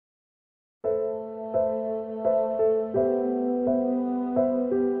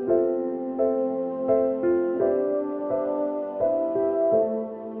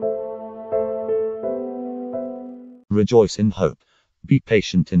Rejoice in hope. Be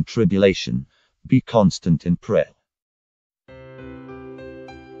patient in tribulation. Be constant in prayer.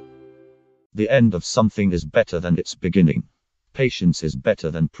 The end of something is better than its beginning. Patience is better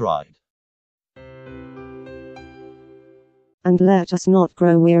than pride. And let us not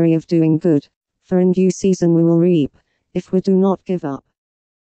grow weary of doing good, for in due season we will reap, if we do not give up.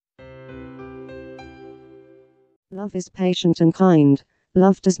 Love is patient and kind.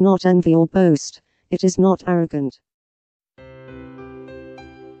 Love does not envy or boast. It is not arrogant.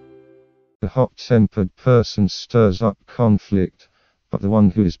 A hot-tempered person stirs up conflict, but the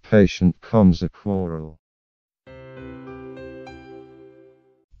one who is patient calms a quarrel.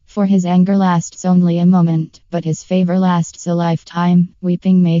 For his anger lasts only a moment, but his favor lasts a lifetime.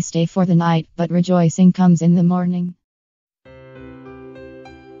 Weeping may stay for the night, but rejoicing comes in the morning.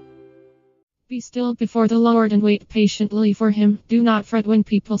 Be still before the Lord and wait patiently for him. Do not fret when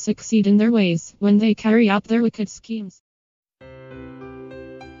people succeed in their ways, when they carry out their wicked schemes.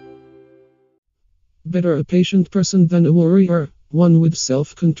 Better a patient person than a warrior, one with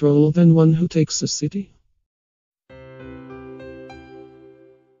self-control than one who takes a city.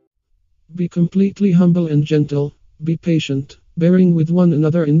 Be completely humble and gentle. Be patient, bearing with one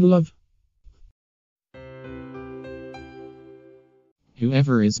another in love.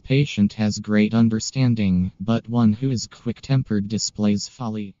 Whoever is patient has great understanding, but one who is quick-tempered displays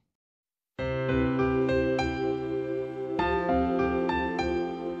folly.